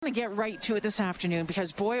To get right to it this afternoon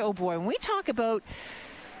because boy, oh boy, when we talk about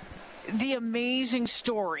the amazing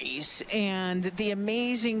stories and the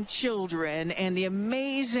amazing children and the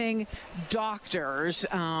amazing doctors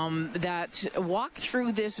that walk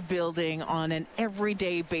through this building on an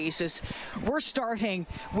everyday basis, we're starting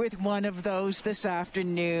with one of those this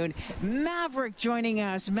afternoon. Maverick joining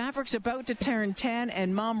us. Maverick's about to turn 10,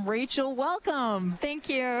 and Mom Rachel, welcome. Thank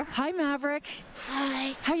you. Hi, Maverick.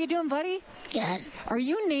 Hi. How you doing, buddy? Good. Are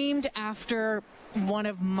you named after one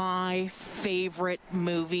of my favorite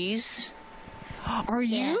movies? Are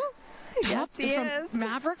you? Yes, he from is.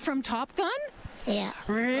 Maverick from Top Gun? Yeah.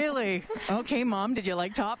 Really? Okay, Mom, did you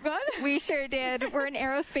like Top Gun? We sure did. We're an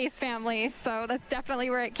aerospace family, so that's definitely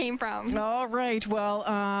where it came from. All right.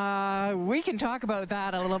 Well, we can talk about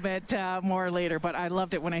that a little bit more later, but I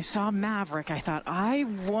loved it. When I saw Maverick, I thought, I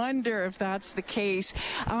wonder if that's the case.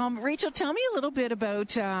 Rachel, tell me a little bit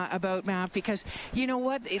about Mav, because you know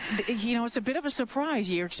what? It's a bit of a surprise.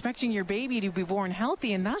 You're expecting your baby to be born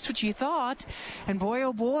healthy, and that's what you thought. And boy,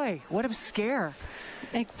 oh boy, what a scare.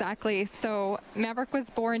 Exactly. So Maverick was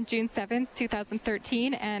born June 7th,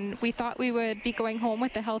 2013, and we thought we would be going home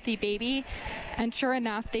with a healthy baby. And sure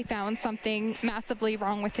enough, they found something massively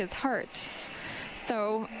wrong with his heart.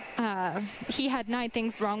 So he had 9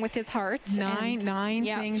 things wrong with his heart. Nine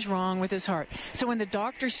Yep. things wrong with his heart. So when the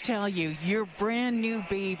doctors tell you your brand new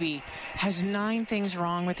baby has 9 things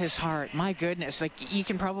wrong with his heart, my goodness, like you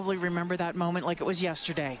can probably remember that moment like it was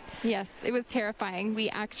yesterday. Yes, it was terrifying. We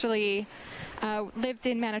actually lived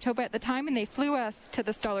in Manitoba at the time, and they flew us to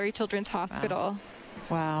the Stollery Children's Hospital.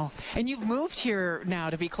 Wow. And you've moved here now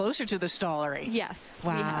to be closer to the Stollery. Yes, we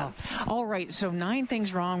Wow. have. All right. So 9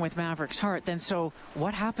 things wrong with Maverick's heart. Then so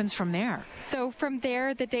what happens from there? So from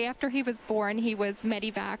there, the day after he was born, he was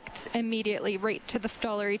medevaced immediately right to the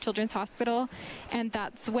Stollery Children's Hospital. And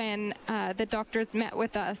that's when the doctors met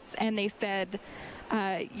with us, and they said,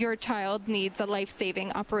 your child needs a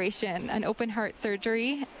life-saving operation, an open heart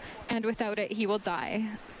surgery, and without it, he will die.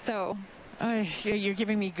 So You're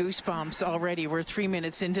giving me goosebumps already. We're 3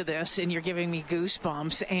 minutes into this, and you're giving me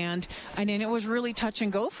goosebumps. And it was really touch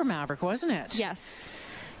and go for Maverick, wasn't it? yes.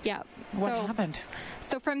 Yeah. What happened?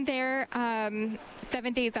 So from there,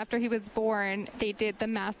 7 days after he was born, they did the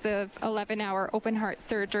massive 11-hour open heart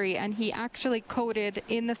surgery, and he actually coded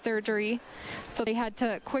in the surgery. So they had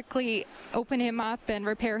to quickly open him up and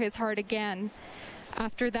repair his heart again.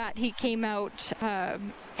 After that, he came out,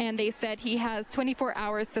 and they said he has 24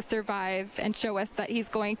 hours to survive and show us that he's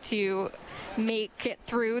going to make it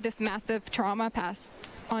through this massive trauma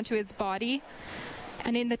passed onto his body.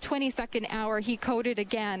 And in the 22nd hour, he coded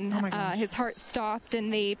again. Oh my gosh. His heart stopped,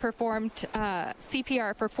 and they performed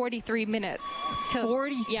CPR for 43 minutes.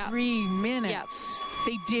 43 minutes.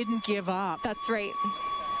 They didn't give up. That's right.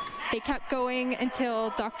 They kept going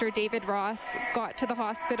until Dr. David Ross got to the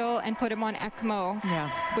hospital and put him on ECMO,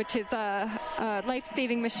 which is a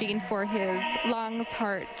life-saving machine for his lungs,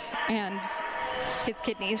 heart, and his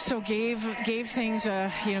kidneys. So gave things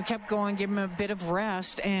kept going, gave him a bit of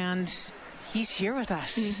rest, and he's here with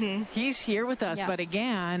us. Mm-hmm. He's here with us. Yeah. But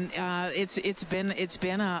again, it's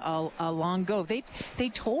been a long go. They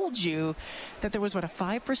told you that there was a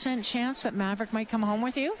 5% chance that Maverick might come home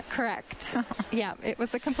with you? Correct. Yeah, it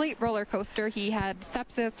was a complete roller coaster. He had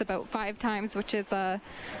sepsis about 5 times, which is a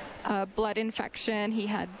blood infection. He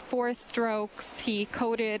had 4 strokes. He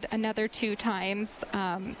coded another 2 times.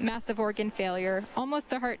 Massive organ failure,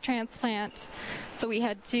 almost a heart transplant. So we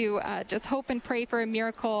had to just hope and pray for a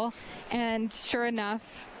miracle. And sure enough,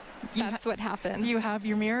 that's what happened. You have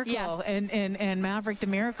your miracle. Yes. And Maverick the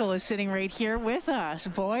Miracle is sitting right here with us.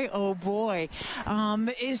 Boy, oh boy.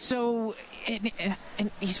 And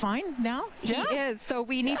he's fine now? He is. So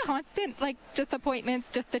we need constant, just appointments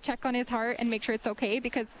just to check on his heart and make sure it's okay,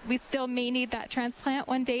 because we still may need that transplant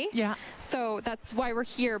one day. Yeah. So that's why we're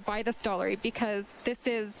here by the Stollery, because this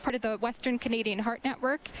is part of the Western Canadian Heart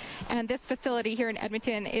Network, and this facility here in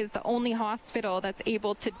Edmonton is the only hospital that's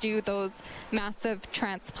able to do those massive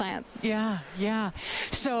transplants. Yeah.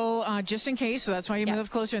 So just in case, so that's why you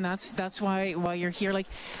moved closer, and that's why you're here. Like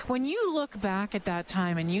when you look back at that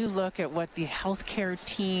time and you look at what the healthcare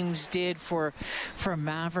teams did for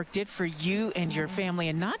Maverick, did for you and your family,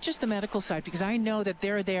 and not just the medical side, because I know that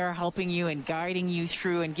they're there helping you and guiding you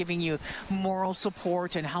through and giving you moral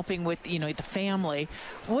support and helping with the family.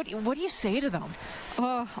 What do you say to them?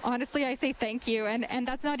 Oh, honestly, I say thank you. And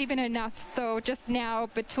that's not even enough. So just now,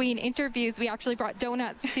 between interviews, we actually brought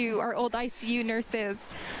donuts to our old ICU nurses.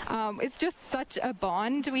 It's just such a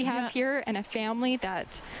bond we have here, and a family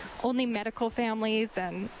that only medical families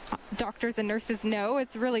and doctors and nurses know.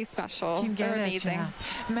 It's really special. They're amazing. Yeah.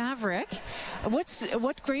 Maverick,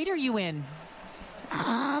 what grade are you in?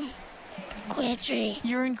 Grade 3.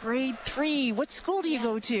 You're in grade 3. What school do you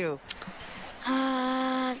go to?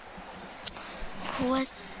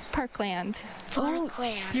 Parkland.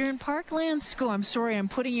 Parkland. You're in Parkland School. I'm sorry, I'm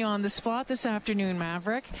putting you on the spot this afternoon,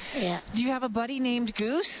 Maverick. Yeah. Do you have a buddy named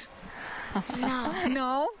Goose? No.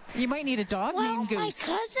 No? You might need a dog named My Goose.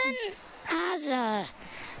 cousin has a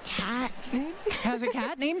cat. Has a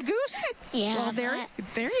cat named Goose? Yeah. Well, there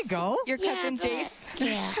you go. Your cousin but, Jace.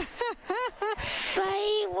 Yeah. But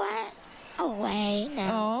he went away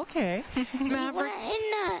now. Oh, okay. Maverick, He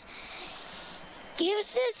went in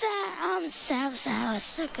gives us at Sam's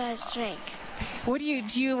house to go drink. what do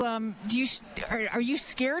you are you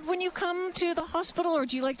scared when you come to the hospital, or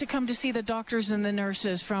do you like to come to see the doctors and the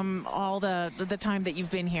nurses from all the time that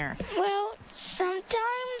you've been here? Well,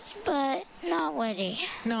 sometimes, but not really.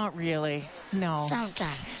 Not really. No.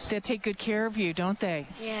 Sometimes. They take good care of you, don't they?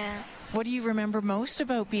 Yeah. What do you remember most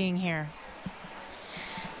about being here?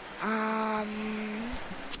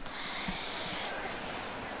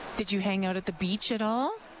 Did you hang out at the beach at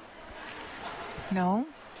all? No?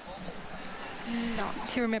 No.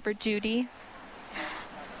 Do you remember Judy,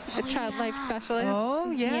 the child life specialist?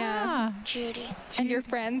 Oh, yeah. Judy. And your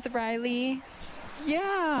friends, Riley?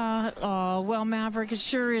 Yeah. Oh, well, Maverick, it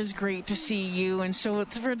sure is great to see you. And so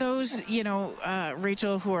for those,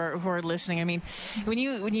 Rachel, who are listening, I mean, when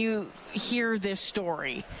you hear this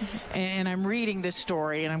story, and I'm reading this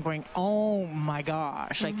story, and I'm going, oh my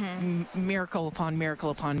gosh, like miracle upon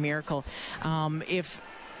miracle upon miracle.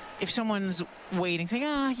 If someone's waiting, saying,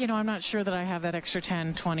 I'm not sure that I have that extra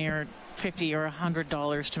 10, 20, or 50 or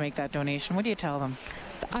 $100 to make that donation, what do you tell them?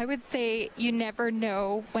 I would say you never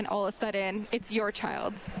know when all of a sudden it's your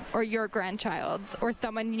child's or your grandchild's or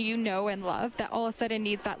someone you know and love that all of a sudden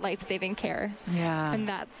needs that life-saving care. Yeah. And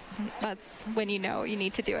that's when you know you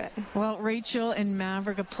need to do it. Well, Rachel and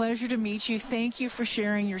Maverick, a pleasure to meet you. Thank you for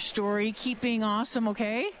sharing your story. Keep being awesome,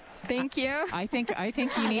 okay? Thank you. I think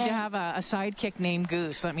you need to have a sidekick named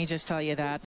Goose. Let me just tell you that.